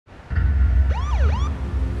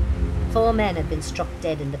4 men have been struck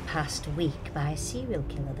dead in the past week by a serial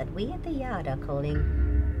killer that we at the Yard are calling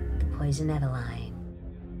the Poison Eveline.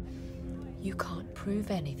 You can't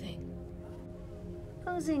prove anything.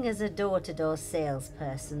 Posing as a door-to-door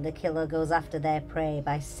salesperson, the killer goes after their prey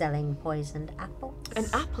by selling poisoned apples. An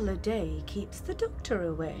apple a day keeps the doctor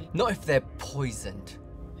away. Not if they're poisoned.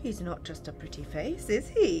 He's not just a pretty face, is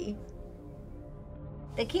he?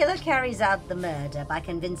 The killer carries out the murder by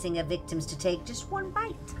convincing her victims to take just one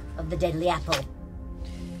bite of the deadly apple.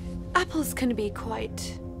 Apples can be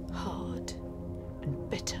quite hard and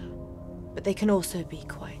bitter, but they can also be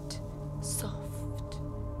quite soft,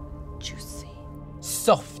 juicy.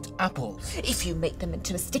 Soft apples. If you make them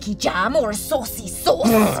into a sticky jam or a saucy sauce.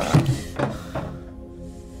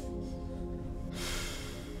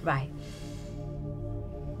 Right.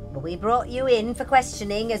 But we brought you in for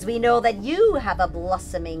questioning as we know that you have a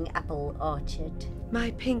blossoming apple orchard.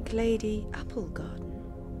 My pink lady apple garden.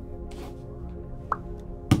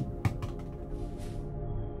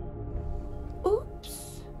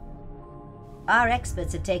 Oops. Our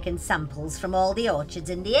experts have taken samples from all the orchards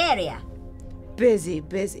in the area.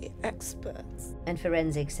 Busy experts. And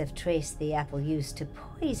forensics have traced the apple used to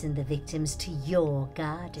poison the victims to your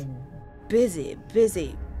garden. Busy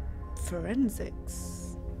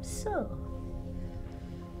forensics. So,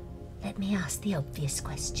 let me ask the obvious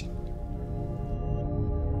question.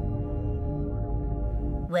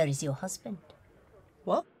 Where is your husband?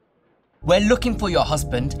 What? We're looking for your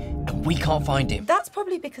husband and we can't find him. That's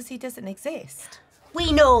probably because he doesn't exist.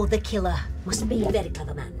 We know the killer must be a very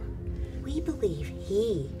clever man. We believe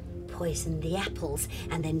he poisoned the apples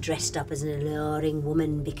and then dressed up as an alluring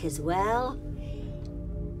woman because, well,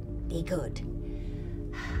 be good.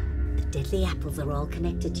 The deadly apples are all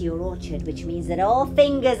connected to your orchard, which means that all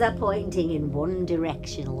fingers are pointing in one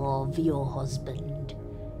direction of your husband.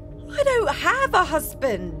 I don't have a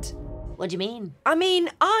husband. What do you mean? I mean,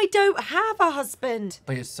 I don't have a husband.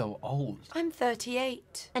 But you're so old. I'm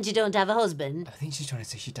 38. And you don't have a husband? I think she's trying to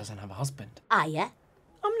say she doesn't have a husband. Are ya?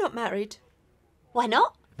 I'm not married. Why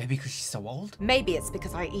not? Maybe because she's so old? Maybe it's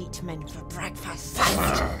because I eat men for breakfast.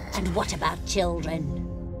 And what about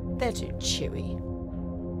children? They're too chewy.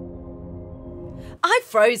 I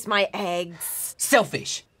froze my eggs.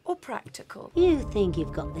 Selfish. Or practical. You think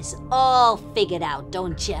you've got this all figured out,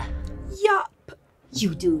 don't you? Yup.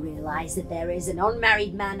 You do realise that there is an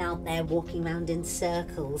unmarried man out there walking around in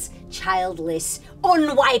circles, childless,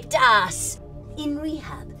 unwiped ass, in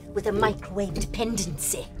rehab with a microwave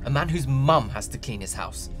dependency. A man whose mum has to clean his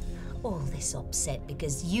house. All this upset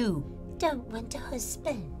because you don't want a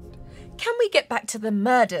husband. Can we get back to the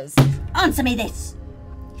murders? Answer me this.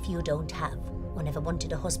 If you don't have or never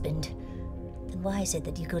wanted a husband, then why is it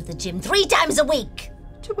that you go to the gym 3 times a week?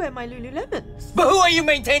 To wear my Lululemons. But who are you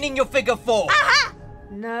maintaining your figure for? Aha!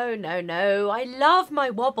 No. I love my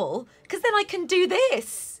wobble, because then I can do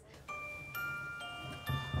this.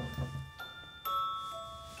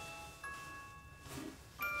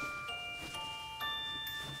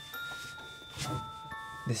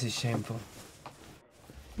 This is shameful.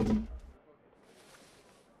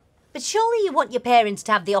 But surely you want your parents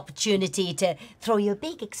to have the opportunity to throw you a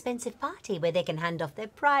big, expensive party where they can hand off their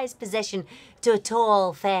prized possession to a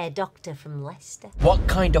tall, fair doctor from Leicester. What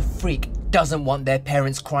kind of freak doesn't want their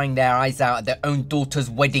parents crying their eyes out at their own daughter's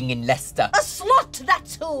wedding in Leicester? A slut,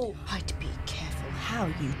 that's who! I'd be careful how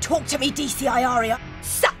you talk to me, DCI Aria.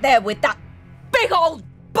 Sat there with that big old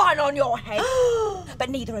bun on your head. But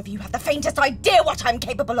neither of you have the faintest idea what I'm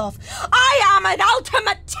capable of. I am an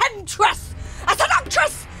ultimate temptress, a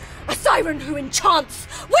seductress, a siren who enchants,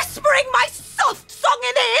 whispering my soft song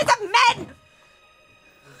in the ears of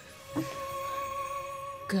men.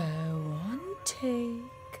 Go on,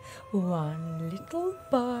 take one little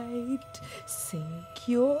bite, sink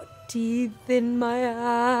your teeth in my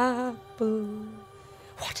apple.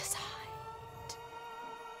 What a sight.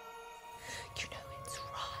 You know it's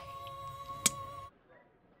right.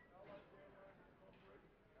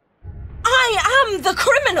 I am the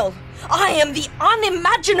criminal. I am the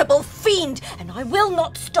unimaginable fiend, and I will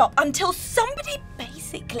not stop until somebody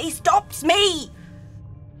basically stops me.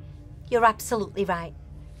 You're absolutely right.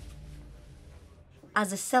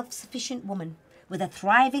 As a self-sufficient woman with a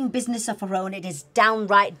thriving business of her own, it is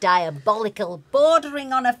downright diabolical,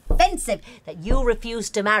 bordering on offensive that you refuse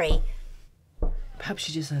to marry. Perhaps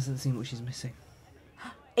she just hasn't seen what she's missing.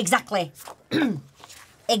 Exactly.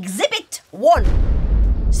 Exhibit 1.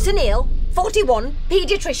 Sunil, 41,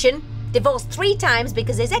 paediatrician, divorced 3 times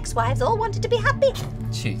because his ex-wives all wanted to be happy.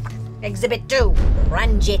 Cheek. Exhibit 2.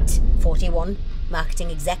 Ranjit, 41, marketing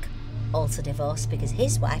exec, also divorced because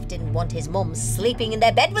his wife didn't want his mum sleeping in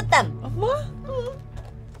their bed with them. What?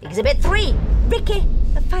 Exhibit 3, Ricky,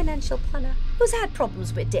 a financial planner who's had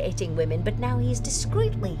problems with dating women, but now he's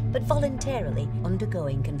discreetly but voluntarily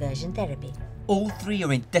undergoing conversion therapy. All three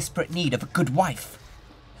are in desperate need of a good wife.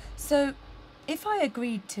 So, if I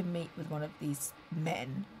agreed to meet with one of these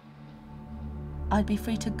men, I'd be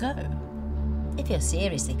free to go. If you're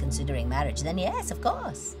seriously considering marriage, then yes, of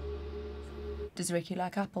course. Does Ricky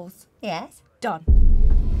like apples? Yes. Done.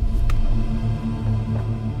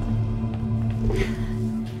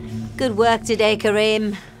 Good work today,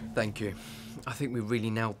 Kareem. Thank you. I think we really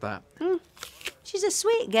nailed that. She's a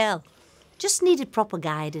sweet girl. Just needed proper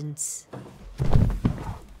guidance.